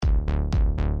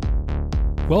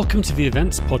Welcome to the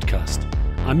Events Podcast.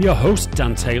 I'm your host,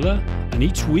 Dan Taylor, and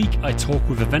each week I talk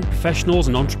with event professionals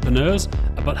and entrepreneurs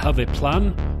about how they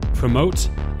plan, promote,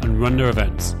 and run their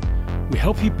events. We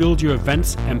help you build your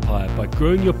events empire by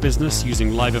growing your business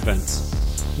using live events,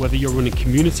 whether you're running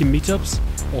community meetups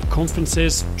or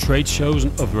conferences, trade shows,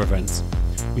 and other events.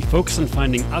 We focus on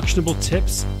finding actionable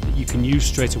tips that you can use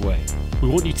straight away. We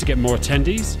want you to get more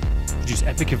attendees, produce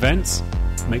epic events,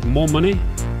 make more money,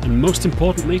 and most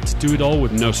importantly, to do it all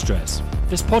with no stress.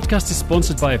 This podcast is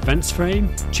sponsored by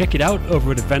EventsFrame. Check it out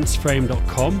over at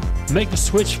eventsframe.com. Make the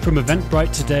switch from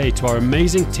Eventbrite today to our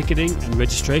amazing ticketing and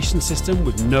registration system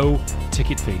with no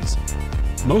ticket fees.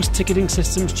 Most ticketing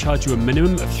systems charge you a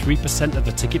minimum of 3% of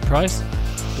the ticket price,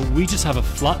 but we just have a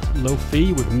flat, low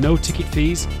fee with no ticket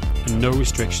fees and no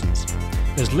restrictions.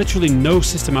 There's literally no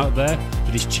system out there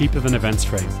that is cheaper than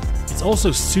EventsFrame. It's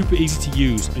also super easy to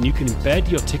use, and you can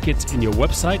embed your tickets in your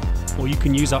website, or you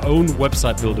can use our own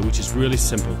website builder, which is really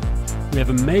simple. We have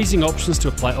amazing options to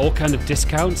apply all kinds of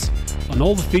discounts on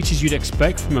all the features you'd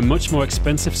expect from a much more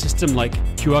expensive system like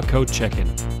QR code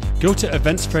check-in. Go to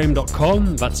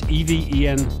eventsframe.com, that's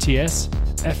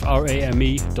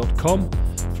eventsframe.com,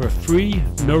 for a free,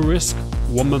 no-risk,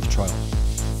 1-month trial.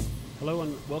 Hello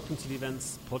and welcome to the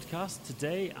Events Podcast.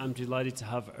 Today I'm delighted to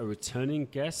have a returning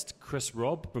guest,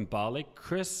 Robb from Bali.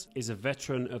 Chris is a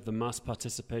veteran of the mass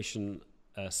participation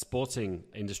sporting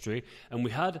industry, and we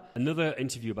had another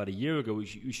interview about a year ago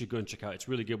which you should go and check out. It's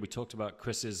really good. We talked about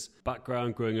Chris's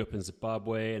background growing up in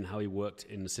Zimbabwe and how he worked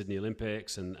in the Sydney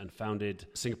Olympics and founded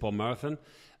Singapore Marathon.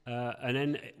 And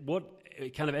then what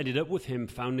it kind of ended up with him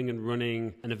founding and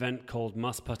running an event called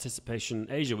Mass Participation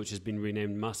Asia, which has been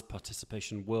renamed Mass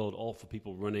Participation World, all for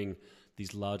people running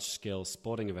these large-scale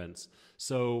sporting events.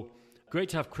 So great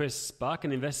to have Chris back.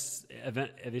 And in this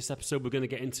episode, we're going to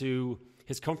get into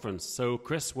his conference. So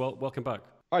Chris, welcome back.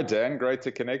 Hi, Dan. Great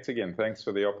to connect again. Thanks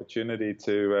for the opportunity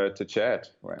to chat.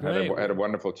 Had a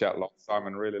wonderful chat last time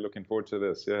and really looking forward to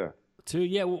this. Yeah.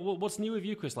 What's new with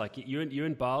you, Chris? Like you're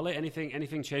in Bali.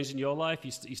 Anything changed in your life?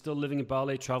 You still living in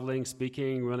Bali, traveling,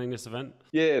 speaking, running this event?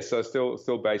 Yeah, so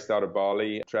still based out of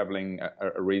Bali, traveling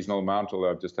a reasonable amount. Although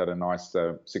I've just had a nice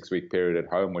 6-week period at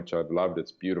home, which I've loved.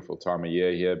 It's a beautiful time of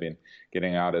year here. Been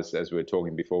getting out as we were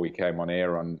talking before we came on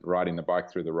air on riding the bike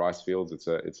through the rice fields.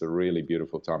 It's a really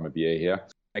beautiful time of year here.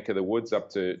 Neck of the woods up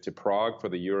to Prague for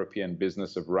the European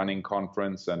Business of Running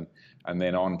conference, and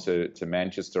then on to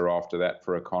Manchester after that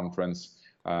for a conference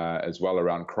as well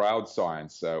around crowd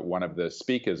science. One of the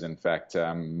speakers, in fact,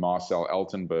 Marcel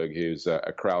Altenberg, who's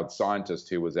a crowd scientist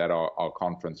who was at our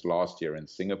conference last year in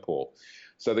Singapore.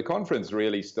 So the conference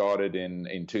really started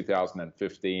in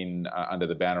 2015 under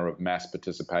the banner of Mass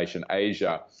Participation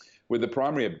Asia, with the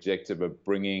primary objective of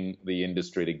bringing the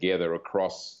industry together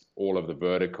across all of the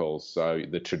verticals, so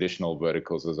the traditional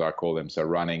verticals, as I call them, so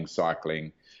running,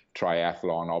 cycling,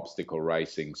 triathlon, obstacle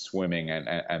racing, swimming,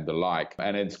 and the like.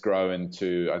 And it's grown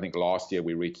to, I think last year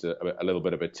we reached a little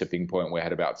bit of a tipping point. We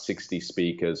had about 60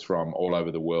 speakers from all over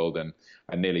the world and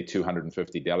nearly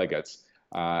 250 delegates.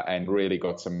 And really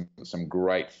got some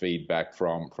great feedback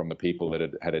from the people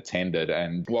that had attended.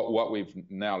 And what we've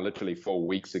now literally 4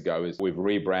 weeks ago is we've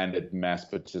rebranded Mass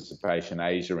Participation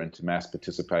Asia into Mass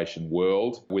Participation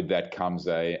World. With that comes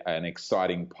an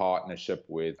exciting partnership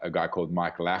with a guy called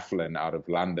Mike Laughlin out of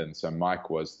London. So Mike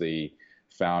was the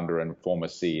founder and former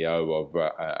CEO of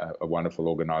a wonderful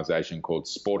organization called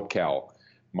SportCal.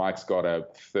 Mike's got a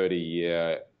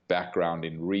 30-year background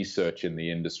in research in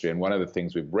the industry. And one of the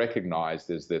things we've recognized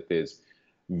is that there's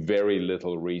very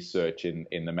little research in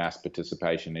the mass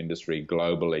participation industry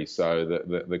globally. So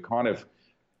the kind of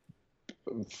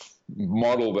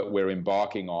model that we're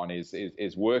embarking on is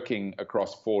working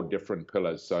across 4 different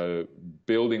pillars. So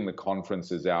building the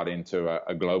conferences out into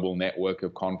a global network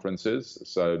of conferences.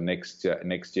 So next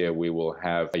year we will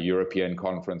have a European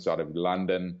conference out of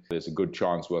London. There's a good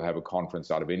chance we'll have a conference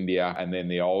out of India. And then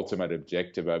the ultimate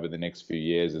objective over the next few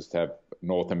years is to have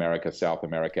North America, South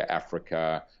America,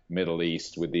 Africa, Middle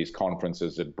East with these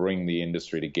conferences that bring the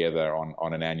industry together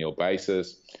on an annual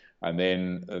basis. And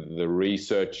then the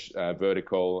research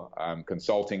vertical,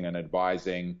 consulting and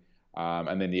advising,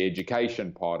 and then the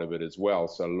education part of it as well.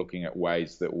 So looking at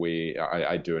ways that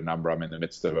I do a number. I'm in the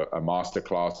midst of a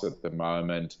masterclass at the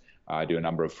moment. I do a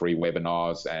number of free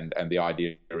webinars, and the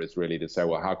idea is really to say,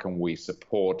 well, how can we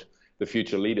support the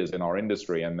future leaders in our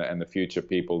industry and the future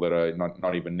people that are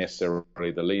not even necessarily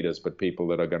the leaders, but people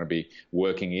that are going to be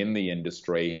working in the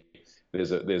industry.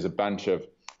 There's a bunch of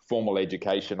formal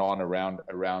education on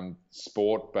around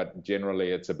sport, but generally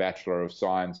it's a Bachelor of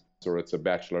Science or it's a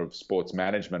Bachelor of Sports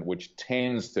Management, which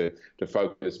tends to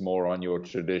focus more on your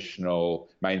traditional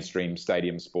mainstream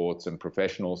stadium sports and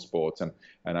professional sports. And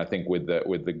I think with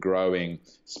the growing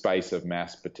space of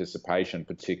mass participation,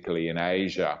 particularly in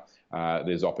Asia,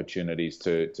 there's opportunities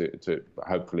to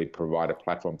hopefully provide a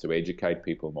platform to educate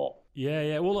people more.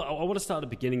 Yeah. Well, I want to start at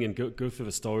the beginning and go through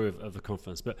the story of the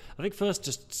conference. But I think first,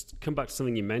 just come back to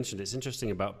something you mentioned. It's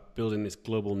interesting about building this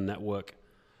global network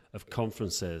of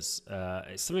conferences.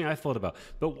 It's something I thought about.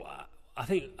 But I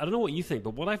don't know what you think,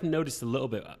 but what I've noticed a little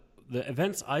bit, the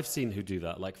events I've seen who do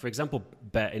that, like, for example,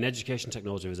 BET, in education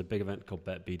technology, there's a big event called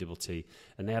BET, BTT,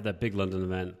 and they have their big London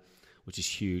event, which is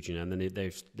huge, and then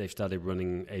they've started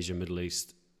running Asia, Middle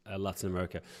East, Latin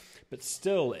America. But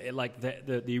still,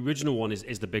 the original one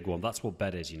is the big one. That's what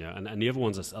BET is, and the other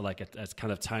ones are like a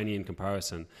kind of tiny in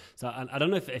comparison. So I don't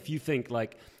know if you think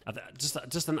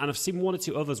and I've seen one or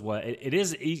two others where it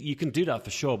is easy, you can do that for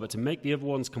sure, but to make the other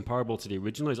ones comparable to the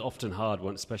original is often hard,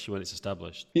 especially when it's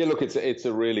established. Yeah, look, it's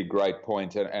a really great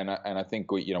point, and I think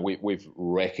we've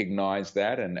recognised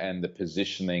that, and the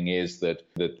positioning is that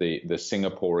the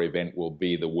Singapore event will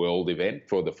be the world event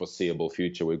for the foreseeable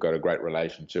future. We've got a great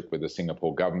relationship with the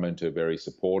Singapore government, who are very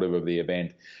supportive of the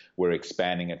event. We're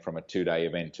expanding it from a 2-day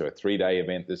event to a 3-day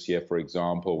event this year, for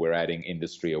example. We're adding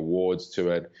industry awards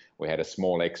to it. We had a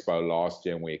small expo last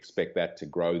year, and we expect that to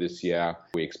grow this year.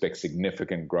 We expect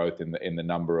significant growth in the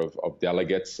number of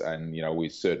delegates, and we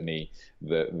certainly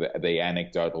the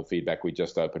anecdotal feedback. We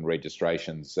just opened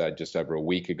registrations just over a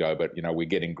week ago, but we're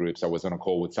getting groups. I was on a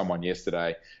call with someone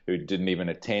yesterday who didn't even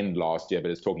attend last year,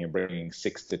 but is talking of bringing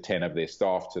 6 to 10 of their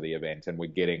staff to the event, and we're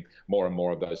getting more and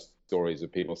more of those stories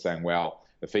of people saying, "Well,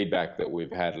 the feedback that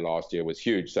we've had last year was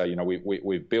huge." So,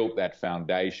 we've built that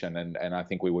foundation, and I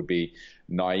think we would be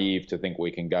naive to think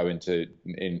we can go into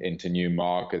new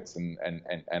markets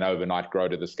and overnight grow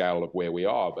to the scale of where we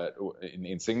are, but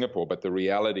in Singapore. But the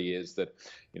reality is that,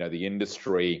 the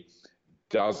industry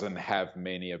doesn't have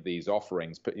many of these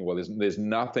offerings. But, there's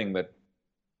nothing that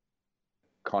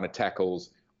kind of tackles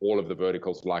all of the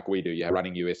verticals like we do. You have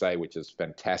Running USA, which is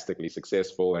fantastically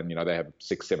successful, and they have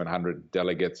 600-700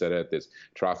 delegates at it. There's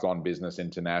Triathlon Business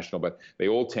International, but they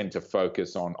all tend to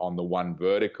focus on the one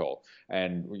vertical.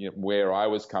 And where I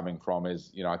was coming from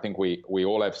is, I think we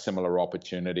all have similar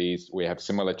opportunities. We have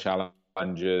similar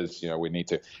challenges. We need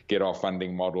to get our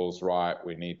funding models right.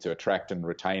 We need to attract and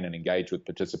retain and engage with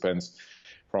participants.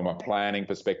 From a planning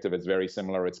perspective, it's very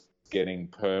similar. It's getting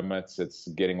permits, it's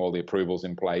getting all the approvals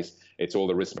in place, it's all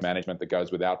the risk management that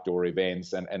goes with outdoor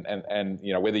events, and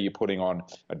whether you're putting on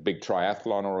a big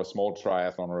triathlon or a small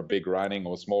triathlon or a big running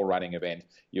or small running event,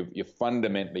 you're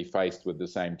fundamentally faced with the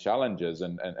same challenges,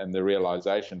 and the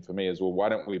realization for me is, well, why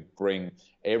don't we bring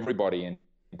everybody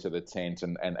into the tent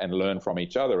and learn from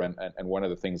each other? And one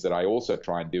of the things that I also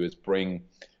try and do is bring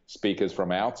speakers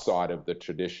from outside of the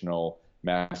traditional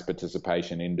mass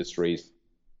participation industries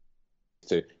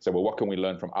to say, well, what can we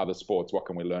learn from other sports? What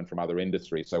can we learn from other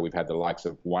industries? So we've had the likes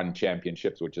of One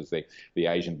Championships, which is the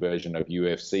Asian version of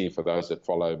UFC for those that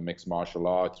follow mixed martial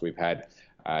arts. We've had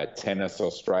Tennis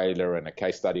Australia and a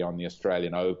case study on the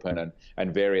Australian Open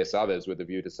and various others, with a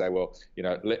view to say, well,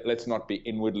 let's not be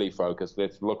inwardly focused.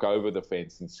 Let's look over the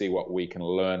fence and see what we can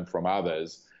learn from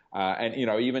others. And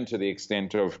even to the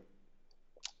extent of,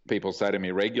 people say to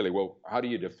me regularly, well, how do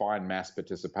you define mass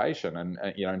participation? And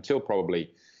until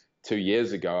probably 2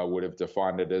 years ago, I would have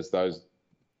defined it as those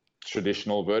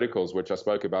traditional verticals, which I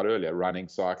spoke about earlier: running,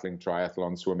 cycling,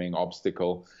 triathlon, swimming,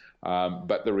 obstacle.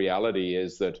 But the reality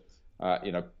is that,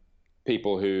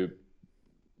 people who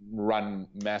run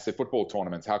massive football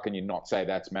tournaments, how can you not say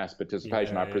that's mass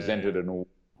participation? I presented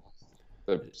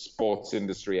the Sports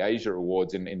Industry Asia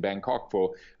Awards in Bangkok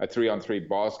for a 3-on-3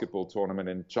 basketball tournament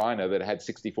in China that had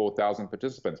 64,000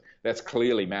 participants. That's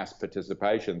clearly mass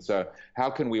participation. So how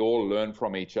can we all learn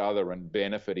from each other and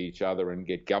benefit each other and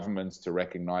get governments to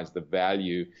recognize the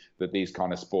value that these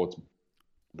kind of sports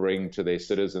bring to their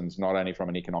citizens, not only from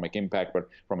an economic impact, but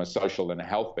from a social and a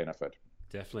health benefit?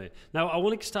 Definitely. Now, I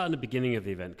want to start in the beginning of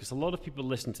the event, because a lot of people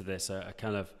listen to this are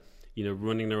kind of,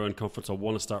 running their own conference or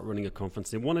want to start running a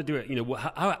conference. They want to do it.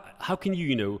 How can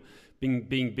you,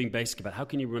 being basic about how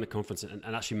can you run a conference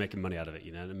and actually make money out of it,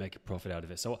 and make a profit out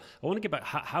of it? So I want to get back.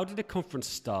 How did the conference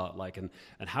start? And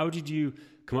how did you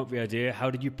come up with the idea?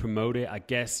 How did you promote it? I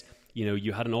guess,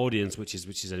 you had an audience, which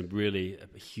is a really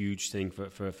huge thing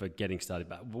for getting started.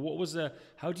 But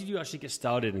how did you actually get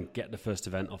started and get the first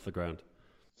event off the ground?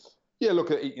 Yeah,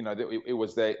 look, it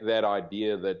was that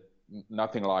idea that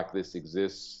nothing like this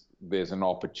exists. There's an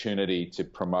opportunity to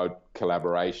promote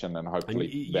collaboration, and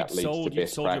hopefully that leads to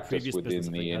best practice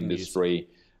within the industry.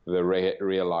 the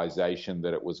realization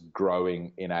that it was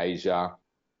growing in Asia.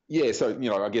 Yeah, so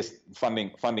I guess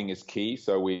funding is key.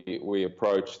 So we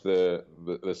approached the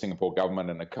Singapore government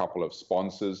and a couple of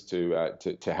sponsors to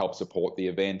help support the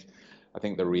event. I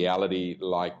think the reality,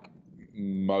 like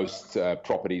most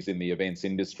properties in the events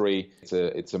industry,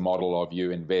 it's a model of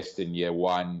you invest in year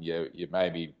one, you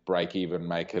maybe break even,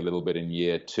 make a little bit in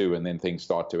year two, and then things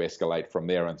start to escalate from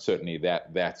there. And certainly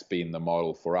that's been the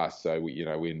model for us. So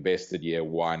we invested year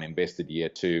one, invested year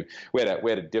two. We had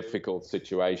a difficult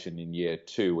situation in year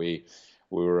two. We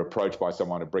were approached by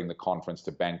someone to bring the conference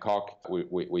to Bangkok.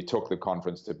 We took the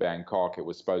conference to Bangkok. It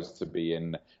was supposed to be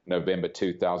in November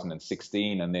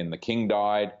 2016, and then the king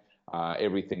died.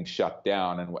 Everything shut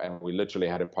down, and we literally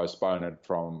had to postpone it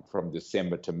from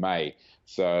December to May.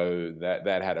 So that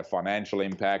had a financial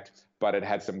impact, but it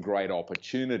had some great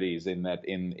opportunities in that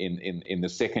in the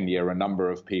second year, a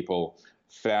number of people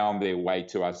found their way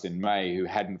to us in May who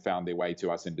hadn't found their way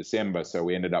to us in December. So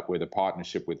we ended up with a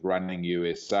partnership with Running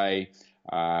USA,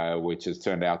 which has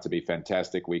turned out to be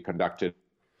fantastic. We conducted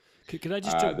Could I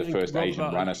just the first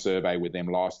Asian runner survey with them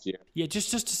last year. Yeah,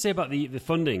 just to say about the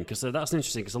funding, because that's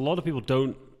interesting, because a lot of people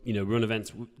don't, run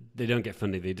events, they don't get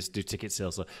funding, they just do ticket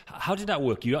sales. So how did that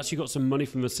work? You actually got some money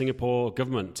from the Singapore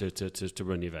government to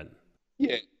run the event?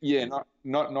 Yeah,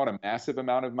 not a massive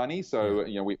amount of money. So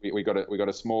we got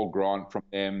a small grant from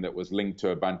them that was linked to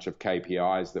a bunch of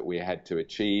KPIs that we had to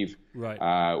achieve. Right.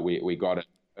 We got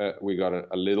a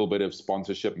little bit of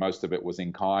sponsorship. Most of it was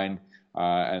in kind.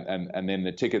 And then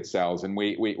the ticket sales, and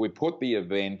we put the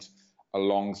event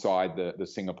alongside the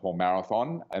Singapore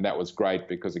Marathon, and that was great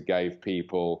because it gave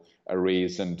people a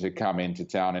reason to come into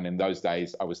town. And in those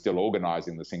days, I was still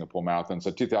organizing the Singapore Marathon,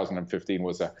 so 2015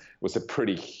 was a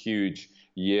pretty huge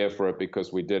year for it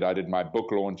because I did my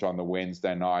book launch on the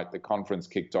Wednesday night. The conference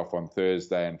kicked off on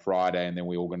Thursday and Friday, and then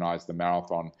we organized the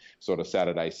marathon sort of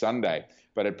Saturday, Sunday.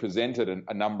 But it presented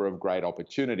a number of great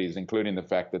opportunities, including the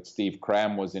fact that Steve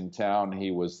Cram was in town. He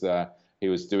was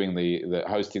doing the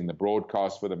hosting the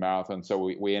broadcast for the marathon. So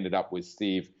we ended up with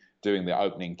Steve doing the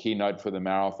opening keynote for the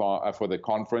marathon for the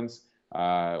conference,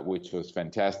 which was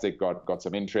fantastic. Got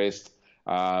some interest.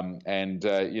 As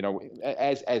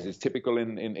is typical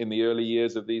in the early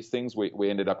years of these things, we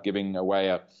ended up giving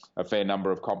away a fair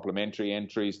number of complimentary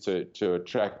entries to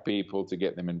attract people, to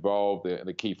get them involved.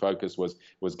 The key focus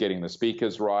was getting the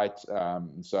speakers right,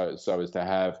 so as to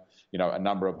have a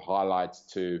number of highlights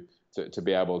to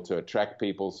be able to attract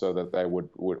people so that they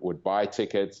would buy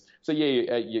tickets. So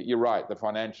you're right. The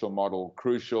financial model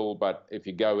crucial, but if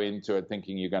you go into it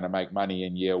thinking you're going to make money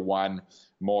in year one,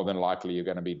 more than likely you're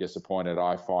going to be disappointed.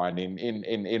 I find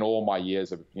in all my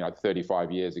years of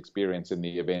 35 years experience in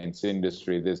the events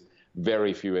industry, there's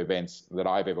very few events that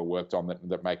I've ever worked on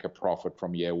that make a profit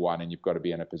from year one, and you've got to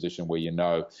be in a position where you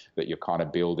know that you're kind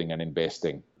of building and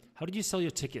investing. How did you sell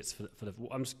your tickets for the?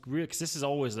 I'm just really, because this is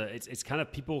always it's kind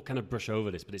of, people kind of brush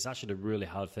over this, but it's actually a really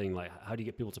hard thing. Like, how do you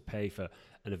get people to pay for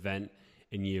an event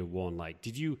in year one? Like,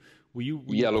 were you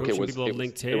approaching people on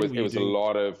LinkedIn? It was a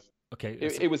lot of. Okay,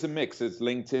 it was a mix. It's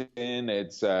LinkedIn.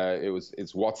 It's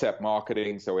WhatsApp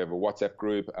marketing. So we have a WhatsApp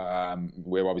group.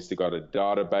 We've obviously got a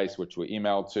database which we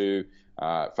email to,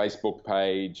 Facebook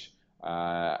page.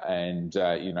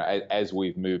 As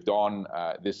we've moved on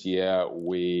this year,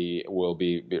 we will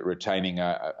be retaining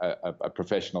a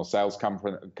professional sales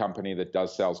company that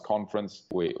does sales conference.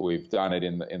 We've done it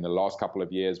in the last couple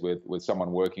of years with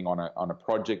someone working on a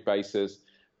project basis.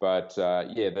 But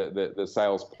the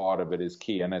sales part of it is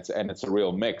key, and it's a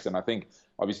real mix. And I think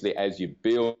obviously as you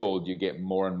build, you get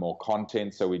more and more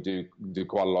content. So we do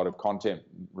quite a lot of content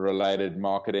related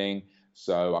marketing.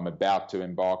 So I'm about to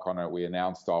embark on it. We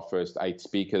announced our first 8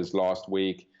 speakers last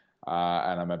week,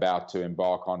 and I'm about to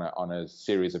embark on a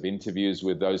series of interviews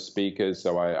with those speakers.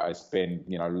 So I spend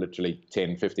literally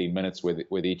 10, 15 minutes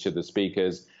with each of the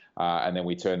speakers, and then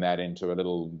we turn that into a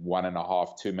little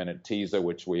 1.5, 2 minute teaser,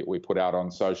 which we put out on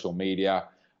social media,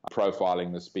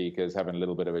 profiling the speakers, having a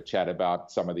little bit of a chat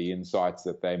about some of the insights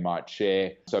that they might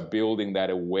share. So building that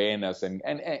awareness and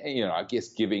I guess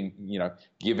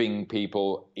giving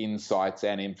people insights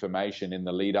and information in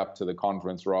the lead up to the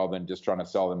conference, rather than just trying to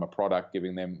sell them a product,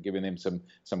 giving them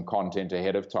some content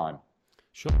ahead of time.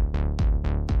 Sure.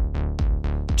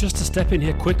 Just to step in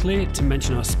here quickly to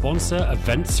mention our sponsor,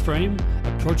 Events Frame,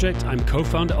 a project I'm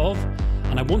co-founder of,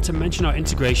 and I want to mention our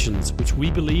integrations, which we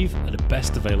believe are the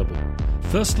best available.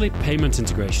 Firstly, payment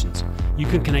integrations. You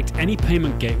can connect any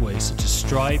payment gateway such as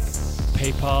Stripe,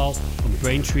 PayPal, on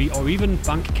Braintree, or even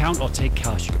bank account or take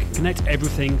cash. You can connect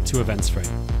everything to EventsFrame.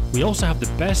 We also have the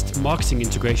best marketing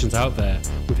integrations out there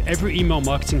with every email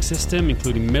marketing system,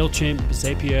 including MailChimp,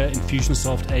 Zapier,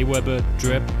 Infusionsoft, Aweber,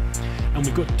 Drip. And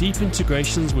we've got deep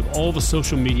integrations with all the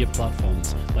social media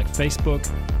platforms like Facebook,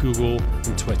 Google,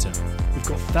 and Twitter. We've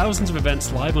got thousands of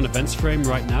events live on EventsFrame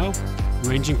right now,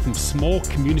 ranging from small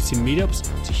community meetups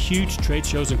to huge trade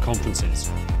shows and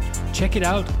conferences. Check it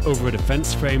out over at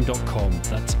eventsframe.com.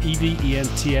 That's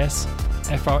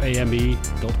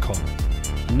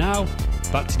eventsframe.com. And now,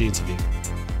 back to the interview.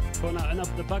 Well, now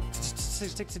back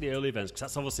stick to the early events, because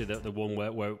that's obviously the one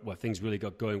where things really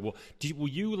got going. Well, were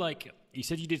you like, you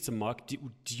said you did some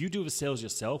marketing. Did you do the sales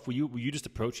yourself? Were you just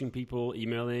approaching people,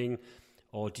 emailing,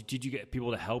 or did you get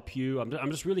people to help you?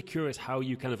 I'm just really curious how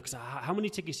you kind of, because how many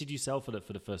tickets did you sell for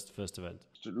the first event?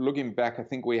 Looking back, I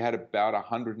think we had about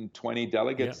 120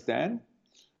 delegates, Dan.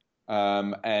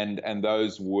 And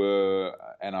those were,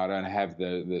 and I don't have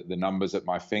the numbers at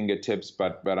my fingertips,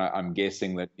 but I'm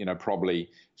guessing that, probably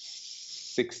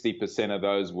 60% of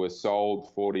those were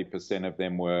sold, 40% of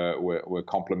them were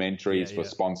complimentaries for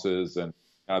sponsors and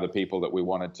other people that we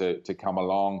wanted to come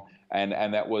along.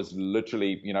 And that was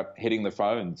literally, hitting the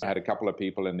phones. I had a couple of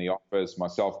people in the office,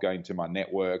 myself going to my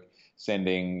network,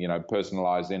 sending,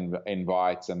 personalized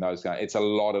invites and those kind. It's a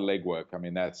lot of legwork. I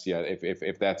mean, that's,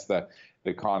 if that's the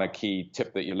kind of key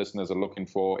tip that your listeners are looking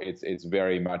for, it's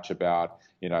very much about,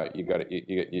 you got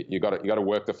to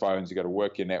work the phones, you got to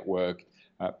work your network.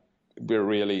 We're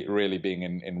really being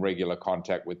in regular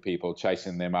contact with people,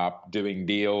 chasing them up, doing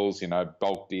deals,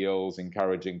 bulk deals,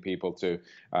 encouraging people to,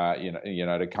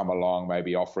 to come along,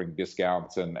 maybe offering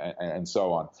discounts and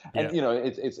so on. Yeah. And,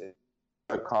 it's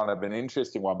a kind of an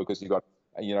interesting one because you got,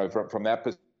 from that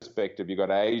perspective, you got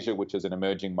Asia, which is an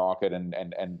emerging market. And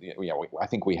I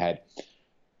think we had,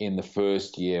 in the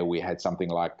first year, we had something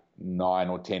like 9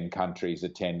 or 10 countries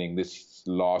attending. This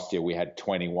last year we had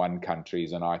 21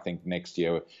 countries, and I think this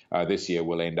year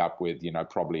we'll end up with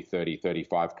probably 30,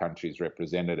 35 countries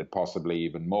represented, possibly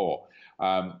even more.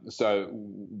 So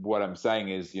what I'm saying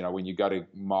is, when you go to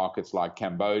markets like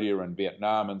Cambodia and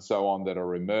Vietnam and so on that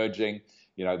are emerging,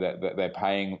 that they're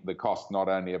paying the cost not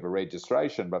only of a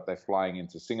registration, but they're flying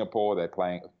into Singapore, they're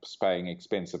paying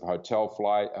expensive hotel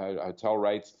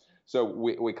rates. So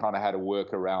we kind of had to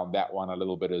work around that one a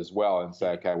little bit as well and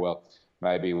say, okay, well,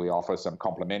 maybe we offer some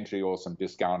complimentary or some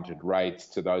discounted rates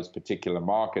to those particular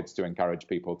markets to encourage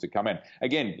people to come in.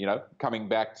 Again, coming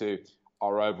back to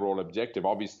our overall objective,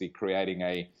 obviously creating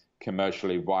a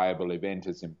commercially viable event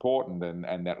is important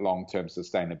and that long-term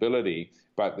sustainability.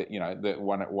 But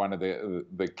one of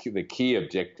the key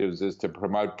objectives is to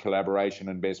promote collaboration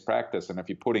and best practice. And if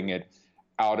you're putting it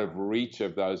out of reach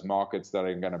of those markets that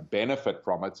are going to benefit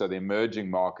from it, so the emerging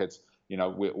markets,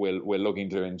 we're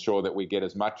looking to ensure that we get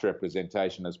as much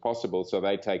representation as possible, so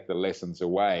they take the lessons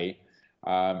away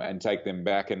and take them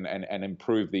back and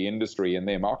improve the industry in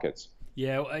their markets.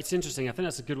 Yeah, it's interesting. I think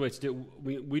that's a good way to do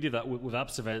it. We do that with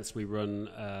APPS events. We run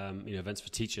events for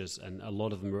teachers, and a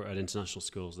lot of them are at international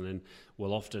schools, and then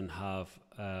we'll often have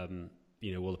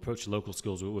we'll approach local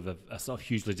schools with a sort of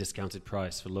hugely discounted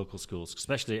price for local schools,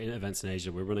 especially in events in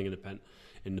Asia. We're running an event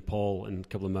in Nepal in a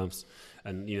couple of months,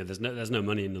 and there's no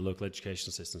money in the local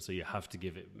education system, so you have to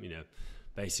give it,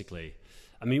 basically.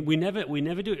 I mean, we never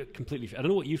do it completely free. I don't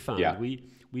know what you found. Yeah, we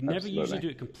never usually do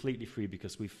it completely free,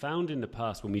 because we found in the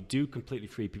past when we do completely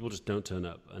free, people just don't turn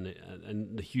up,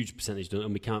 and the huge percentage don't,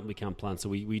 and we can't plan. So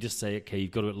we just say, okay,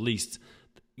 you've got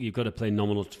to pay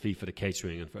nominal fee for the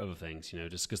catering and for other things,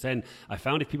 just because then I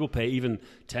found if people pay even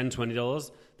 $10,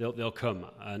 $20, they'll come,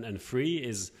 and free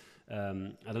is,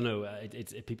 I don't know,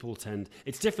 people tend,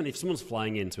 it's different if someone's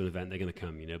flying into an event, they're going to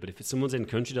come, but if someone's in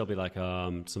country, they'll be like,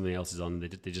 something else is on,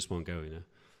 they just won't go,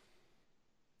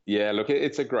 Yeah, look,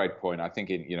 it's a great point. I think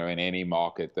in any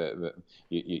market that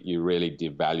you really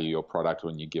devalue your product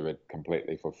when you give it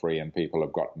completely for free, and people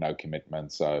have got no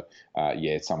commitment. So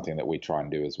it's something that we try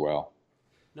and do as well.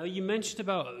 Now, you mentioned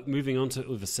about moving on to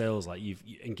the sales, like you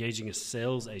engaging a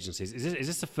sales agency. Is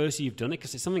this the first year you've done it?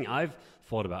 Because it's something I've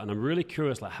thought about, and I'm really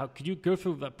curious. Like, how could you go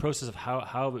through that process of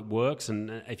how it works,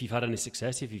 and if you've had any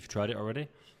success, if you've tried it already?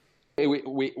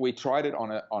 We tried it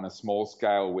on a small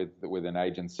scale with an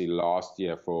agency last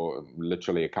year for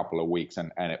literally a couple of weeks,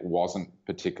 and it wasn't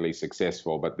particularly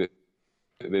successful. But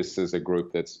this is a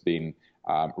group that's been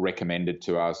recommended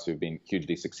to us, who've been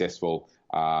hugely successful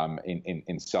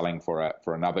in selling for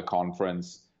another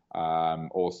conference,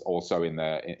 also in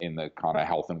the kind of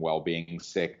health and well-being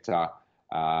sector.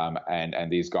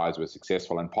 And these guys were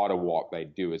successful. And part of what they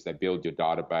do is they build your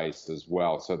database as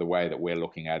well. So the way that we're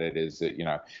looking at it is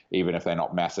that, even if they're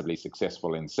not massively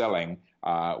successful in selling,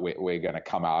 we're going to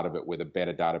come out of it with a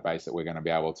better database that we're going to be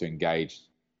able to engage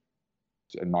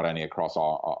not only across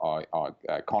our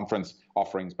conference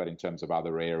offerings, but in terms of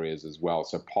other areas as well.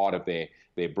 So part of their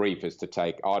brief is to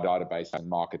take our database and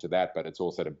market to that, but it's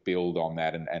also to build on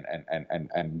that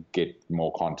and get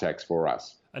more contacts for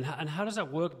us. And how does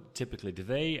that work typically? Do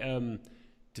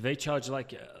they charge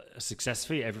like a success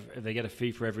fee? They get a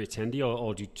fee for every attendee,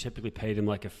 or do you typically pay them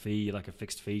like a fee, like a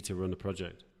fixed fee to run the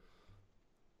project?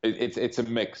 It's a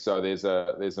mix. So there's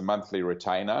a monthly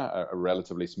retainer, a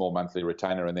relatively small monthly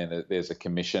retainer, and then there's a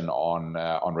commission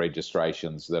on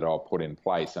registrations that are put in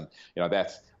place. And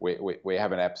that's we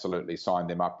haven't absolutely signed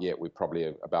them up yet. We're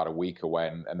probably about a week away,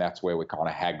 and that's where we're kind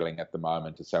of haggling at the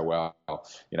moment to say, well,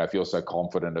 if you're so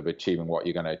confident of achieving what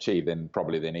you're going to achieve, then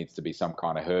probably there needs to be some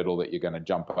kind of hurdle that you're going to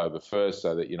jump over first,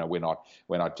 so that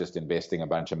we're not just investing a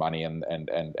bunch of money and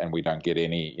we don't get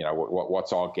any.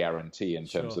 What's our guarantee in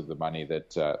terms of the money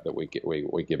that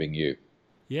we're giving you?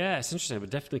 Yeah, it's interesting. We're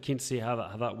definitely keen to see how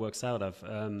that works out. I've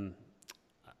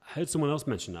heard someone else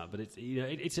mention that, but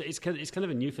it's kind of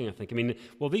a new thing, I think. I mean,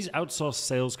 well, these outsourced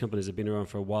sales companies have been around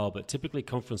for a while, but typically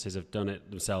conferences have done it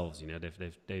themselves.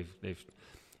 They've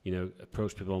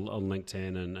approached people on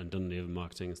LinkedIn and done the other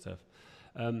marketing and stuff.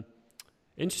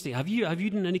 Interesting. Have you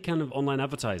done any kind of online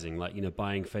advertising, like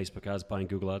buying Facebook ads, buying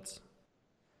Google ads?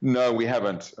 No, we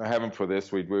haven't. I haven't for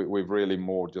this. We've really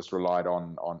more just relied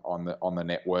on the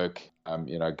network.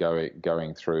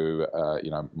 Going through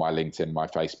my LinkedIn, my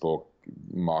Facebook,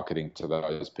 marketing to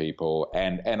those people,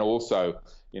 and also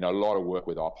a lot of work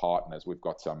with our partners. We've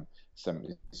got some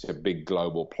big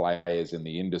global players in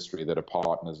the industry that are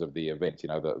partners of the event.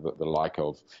 The like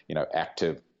of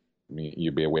Active.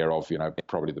 You'd be aware of,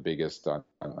 probably the biggest, I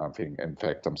think, in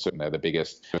fact, I'm certain they're the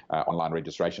biggest online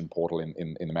registration portal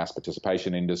in the mass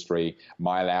participation industry.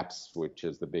 MyLapse, which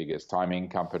is the biggest timing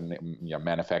company,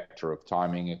 manufacturer of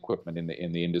timing equipment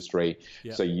in the industry.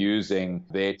 Yeah. So using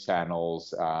their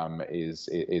channels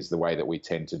is the way that we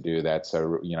tend to do that.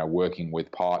 So, working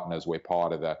with partners, we're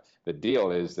part of the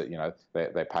deal is that,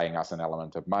 they're paying us an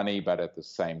element of money, but at the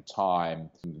same time,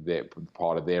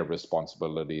 part of their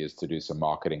responsibility is to do some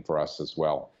marketing for us as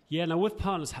well. Yeah, now with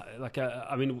partners,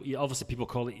 obviously people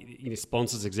call it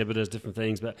sponsors, exhibitors, different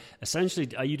things, but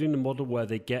essentially, are you doing the model where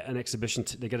they get an exhibition,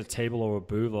 they get a table or a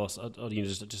booth, or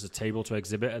just a table to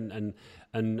exhibit, and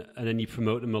then you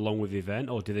promote them along with the event,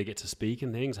 or do they get to speak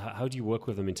and things? How do you work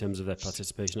with them in terms of their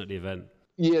participation at the event?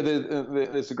 Yeah,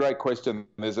 there's a great question.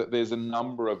 There's a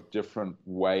number of different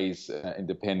ways,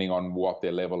 depending on what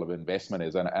their level of investment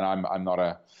is. And I'm not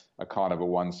a kind of a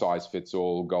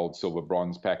one-size-fits-all gold, silver,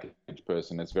 bronze package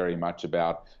person. It's very much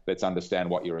about, let's understand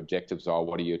what your objectives are,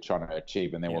 what are you trying to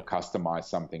achieve, and then we'll customize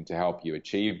something to help you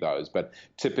achieve those. But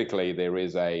typically there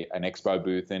is an expo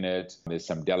booth in it. There's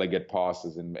some delegate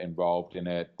passes involved in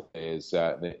it. There's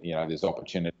there's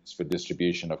opportunities for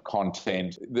distribution of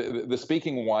content. The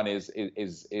speaking one is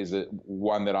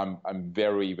one that I'm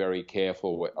very, very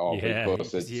careful of,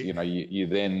 because it's you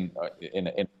then in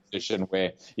a position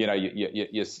where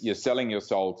you're selling your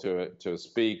soul to a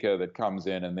speaker that comes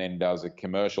in and then does a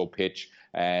commercial pitch,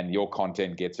 and your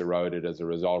content gets eroded as a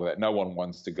result of that. No one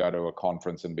wants to go to a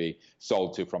conference and be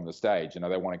sold to from the stage.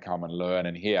 They want to come and learn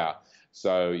and hear.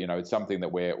 So it's something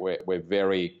that we're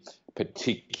very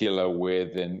particular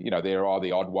with, and there are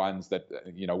the odd ones that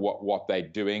what they're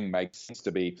doing makes sense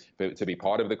to be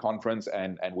part of the conference,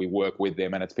 and we work with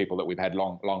them, and it's people that we've had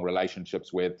long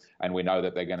relationships with, and we know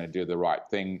that they're going to do the right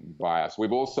thing by us.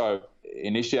 We've also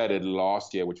initiated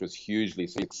last year, which was hugely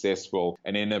successful,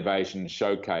 an innovation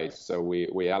showcase. So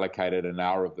we allocated an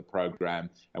hour of the program,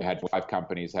 and we had 5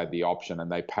 companies had the option, and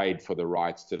they paid for the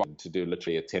rights to do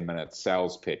literally a 10-minute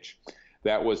sales pitch.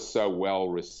 That was so well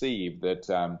received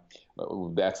that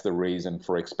that's the reason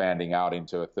for expanding out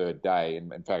into a third day.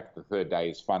 And in fact, the third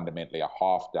day is fundamentally a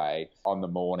half day. On the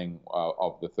morning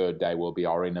of the third day will be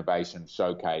our innovation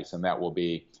showcase, and that will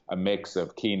be a mix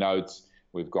of keynotes.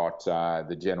 We've got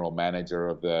the general manager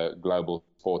of the Global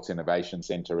Sports Innovation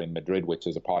Center in Madrid, which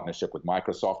is a partnership with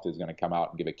Microsoft, who's going to come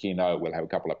out and give a keynote. We'll have a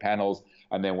couple of panels,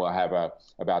 and then we'll have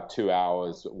about 2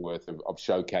 hours worth of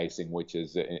showcasing, which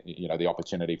is the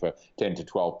opportunity for 10 to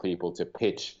 12 people to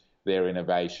pitch their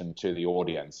innovation to the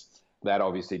audience. That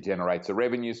obviously generates a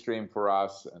revenue stream for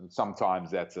us, and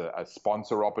sometimes that's a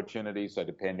sponsor opportunity. So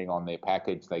depending on their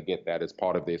package, they get that as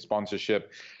part of their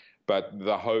sponsorship. But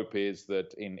the hope is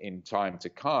that in time to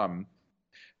come,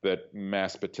 that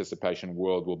mass participation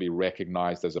world will be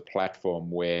recognized as a platform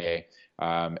where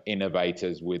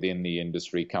innovators within the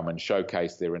industry come and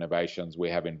showcase their innovations. We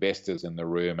have investors in the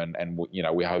room, and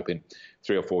we hope in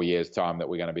 3 or 4 years' time that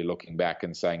we're going to be looking back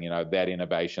and saying, that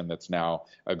innovation that's now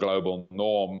a global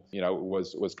norm,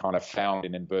 was kind of found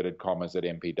in inverted commas at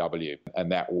MPW.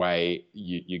 And that way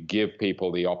you give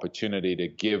people the opportunity to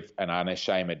give an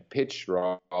unashamed pitch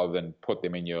rather than put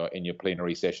them in your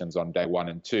plenary sessions on day 1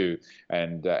 and 2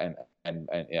 and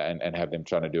have them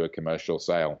trying to do a commercial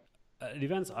sale. At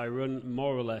events I run,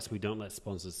 more or less, we don't let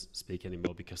sponsors speak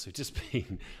anymore because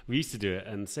we used to do it,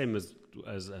 and same as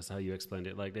how you explained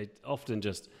it, like they often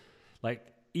just, like,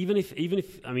 even if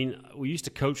I mean, we used to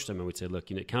coach them and we'd say,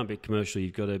 look, it can't be commercial,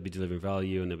 you've got to be delivering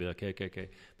value, and they'll be like, okay.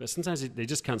 But sometimes they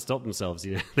just can't stop themselves,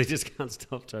 they just can't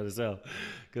stop trying to sell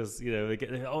because, they've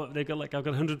got like, I've got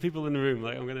 100 people in the room,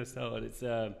 like I'm going to sell, and it's,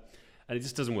 and it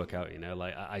just doesn't work out,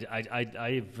 like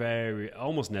I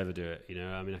almost never do it,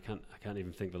 I mean, I can't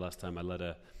even think the last time I let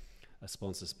a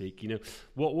sponsor speak.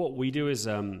 What we do is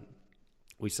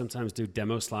we sometimes do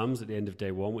demo slams at the end of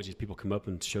day 1, which is people come up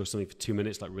and show something for 2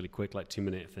 minutes, like really quick, like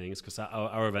 2-minute things, because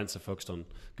our events are focused on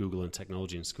Google and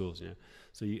technology in schools,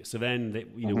 So then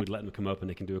we'd let them come up and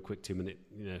they can do a quick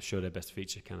 2-minute, show their best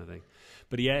feature kind of thing.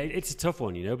 But yeah, it's a tough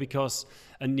one, because,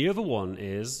 and the other one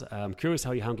is, I'm curious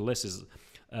how you handle this is.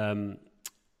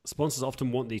 Sponsors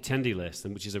often want the attendee list,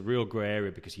 and which is a real grey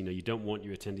area because you don't want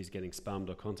your attendees getting spammed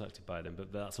or contacted by them,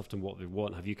 but that's often what they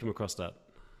want. Have you come across that?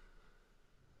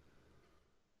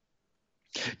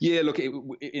 Yeah, look,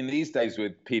 in these days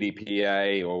with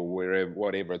PDPA or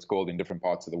whatever it's called in different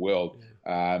parts of the world,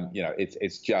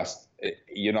 it's just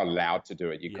you're not allowed to do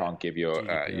it. You can't give your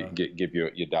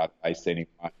database to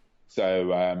anyone. So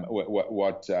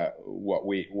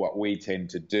what we tend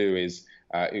to do is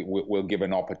we'll give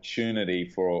an opportunity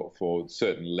for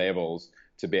certain levels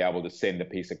to be able to send a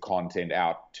piece of content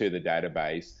out to the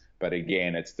database. But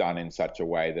again, it's done in such a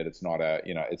way that it's not a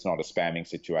spamming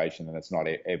situation, and it's not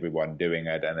everyone doing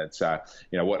it. And it's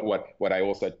what I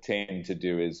also tend to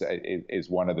do is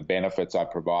one of the benefits I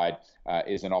provide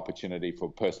is an opportunity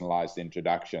for personalized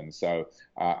introduction. So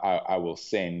I will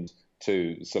send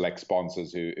to select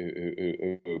sponsors who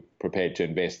are prepared to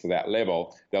invest to that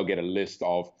level. They'll get a list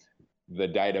of the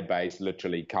database,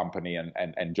 literally company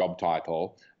and job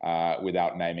title,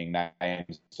 without naming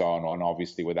names, so on, and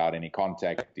obviously without any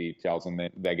contact details. And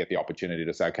then they get the opportunity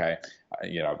to say, okay,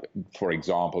 for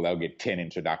example, they'll get 10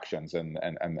 introductions, and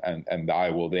I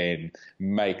will then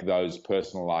make those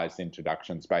personalized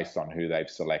introductions based on who they've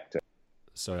selected.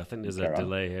 Sorry, I think there's a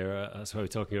delay here. That's why we're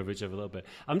talking over each other a little bit.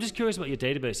 I'm just curious about your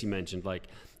database you mentioned. Like,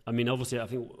 I mean, obviously, I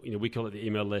think we call it the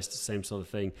email list, same sort of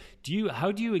thing.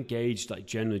 How do you engage, like,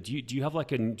 generally? Do you have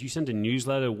do you send a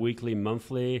newsletter weekly,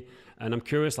 monthly? And I'm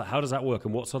curious, like, how does that work,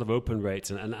 and what sort of open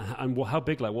rates, and how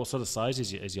big, like, what sort of size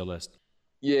is your list?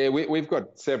 Yeah, we've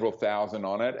got several thousand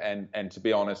on it, and to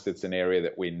be honest, it's an area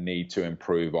that we need to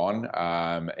improve on.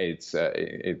 It's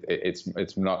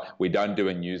not. We don't do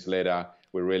a newsletter.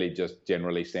 We really just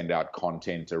generally send out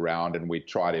content around, and we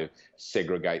try to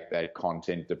segregate that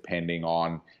content depending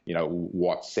on,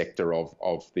 what sector of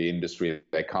the industry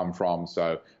they come from.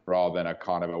 So rather than a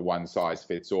kind of a one size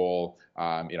fits all,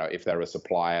 if they're a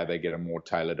supplier, they get a more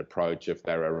tailored approach. If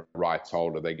they're a rights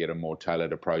holder, they get a more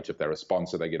tailored approach. If they're a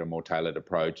sponsor, they get a more tailored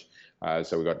approach.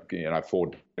 So we've got,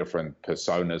 4 different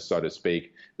personas, so to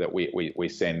speak, that we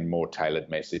send more tailored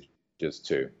messages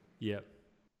to. Yeah.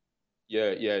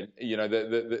 Yeah.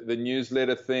 The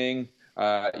newsletter thing,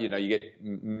 you get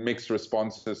mixed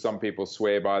responses. Some people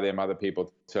swear by them. Other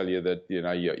people tell you that,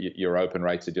 your open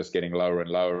rates are just getting lower and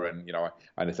lower. And,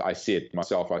 I see it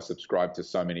myself. I subscribe to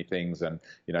so many things, and,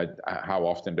 how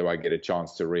often do I get a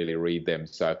chance to really read them?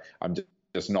 So I'm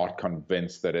just not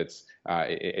convinced that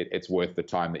it's worth the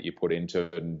time that you put into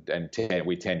it. And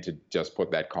we tend to just put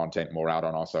that content more out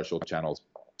on our social channels.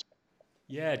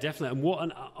 Yeah, definitely.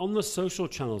 And on the social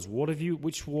channels,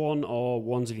 which one or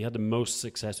ones have you had the most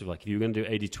success with? Like, if you were going to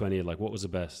do 80-20, like, what was the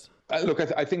best? Look,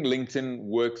 I think LinkedIn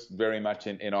works very much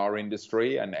in our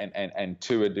industry, and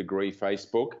to a degree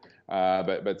Facebook,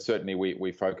 but certainly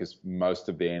we focus most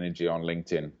of the energy on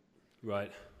LinkedIn.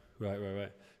 Right.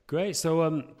 Great.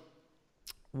 So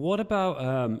what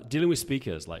about dealing with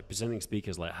speakers, like presenting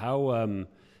speakers? Like, how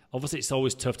obviously it's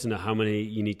always tough to know how many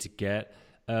you need to get.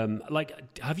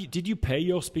 Did you pay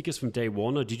your speakers from day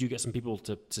one, or did you get some people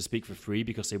to speak for free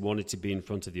because they wanted to be in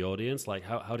front of the audience? Like,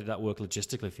 how did that work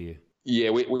logistically for you? Yeah,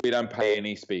 we don't pay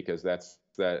any speakers. That's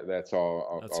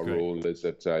our rule, is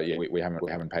that we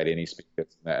haven't paid any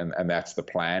speakers, and that's the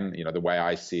plan. The way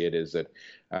I see it is that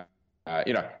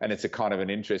and it's a kind of an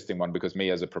interesting one because me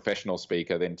as a professional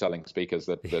speaker, then telling speakers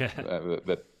that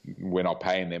that we're not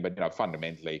paying them. But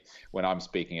fundamentally, when I'm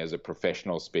speaking as a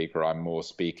professional speaker, I'm more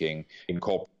speaking in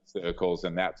corporate circles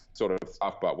and that sort of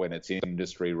stuff. But when it's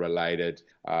industry related,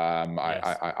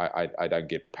 I don't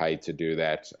get paid to do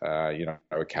that.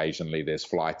 Occasionally there's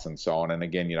flights and so on. And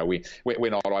again, we're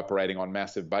not operating on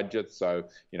massive budgets, so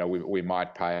we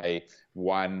might pay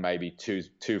one, maybe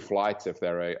two flights if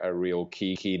they're a real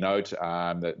keynote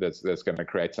that's going to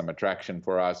create some attraction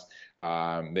for us.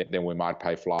 Then we might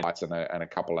pay flights and a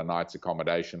couple of nights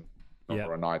accommodation.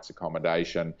 Or a night's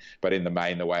accommodation. But in the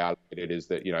main, the way I look at it is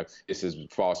that, this is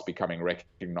fast becoming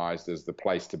recognized as the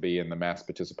place to be in the mass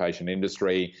participation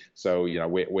industry. So,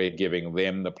 we're giving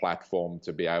them the platform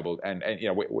to be able, and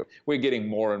we're getting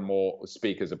more and more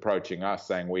speakers approaching us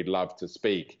saying we'd love to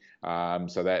speak.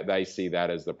 So that they see that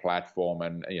as the platform.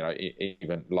 And,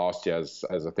 even last year, as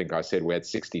I think I said, we had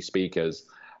 60 speakers.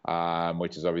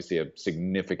 Which is obviously a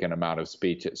significant amount of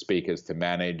speakers to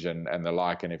manage and the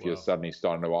like. And if you're suddenly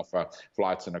starting to offer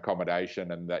flights and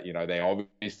accommodation, and that they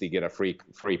obviously get a free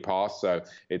pass, so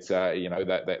it's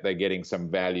that they're getting some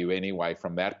value anyway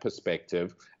from that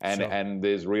perspective. And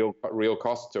there's real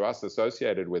cost to us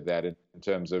associated with that in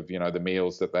terms of the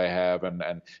meals that they have,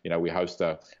 and we host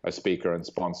a speaker and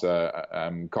sponsor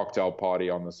cocktail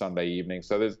party on the Sunday evening.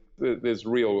 So there's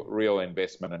real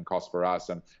investment and cost for us,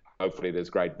 and hopefully there's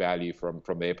great value from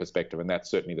their perspective. And that's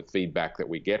certainly the feedback that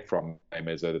we get from them,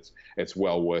 is that it's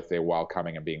well worth their while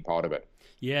coming and being part of it.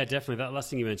 Yeah, definitely. That last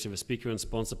thing you mentioned, the speaker and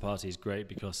sponsor party, is great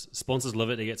because sponsors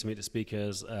love it. They get to meet the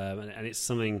speakers, and it's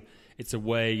something. It's a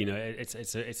way,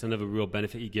 it's another real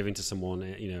benefit you're giving to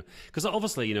someone, because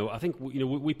obviously, I think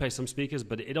we pay some speakers,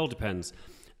 but it all depends.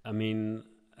 I mean,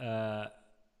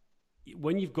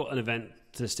 when you've got an event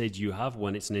to the stage you have,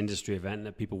 when it's an industry event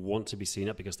that people want to be seen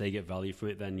at because they get value from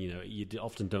it, then you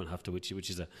often don't have to, which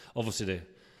is obviously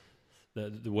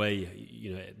the way,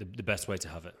 the best way to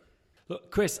have it.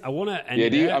 Look, Chris, I want to end. Yeah,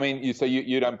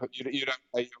 you don't pay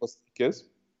your speakers?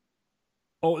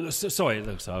 Oh, sorry.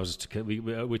 Look, so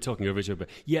we're talking over each other. But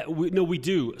yeah, we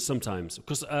do sometimes,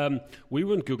 because we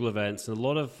run Google events, and a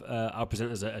lot of our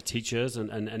presenters are teachers,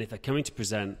 and if they're coming to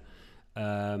present,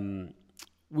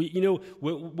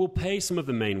 we'll pay some of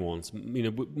the main ones.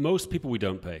 Most people we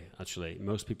don't pay, actually.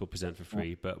 Most people present for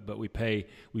free, but we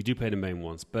do pay the main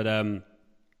ones. But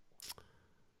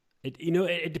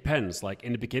it depends. Like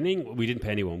in the beginning, we didn't pay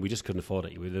anyone. We just couldn't afford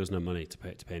it. There was no money to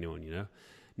pay anyone.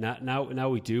 Now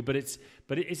we do, but it's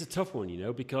a tough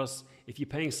one, because if you're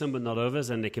paying some but not others,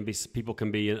 and people can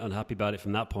be unhappy about it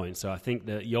from that point. So I think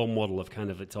that your model of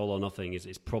kind of it's all or nothing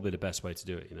is probably the best way to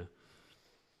do it.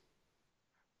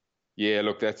 Yeah,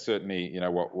 look, that's certainly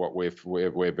what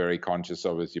we're very conscious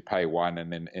of, is you pay one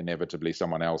and then inevitably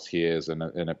someone else hears and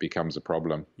it becomes a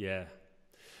problem. Yeah.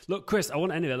 Look, Chris, I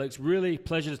want to end it. It's really a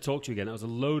pleasure to talk to you again. It was a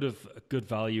load of good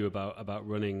value about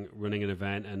running an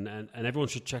event, and everyone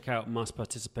should check out Mass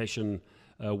Participation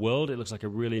World. It looks like a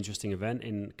really interesting event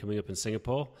coming up in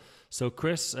Singapore. So,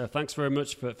 Chris, thanks very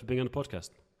much for being on the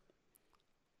podcast.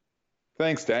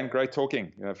 Thanks, Dan. Great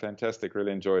talking. Fantastic.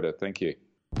 Really enjoyed it. Thank you.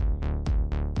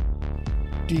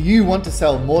 Do you want to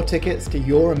sell more tickets to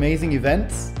your amazing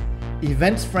events?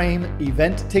 EventsFrame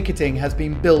event ticketing has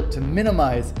been built to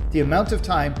minimize the amount of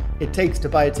time it takes to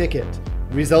buy a ticket.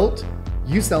 Result?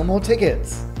 You sell more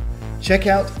tickets. Check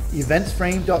out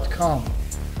eventsframe.com.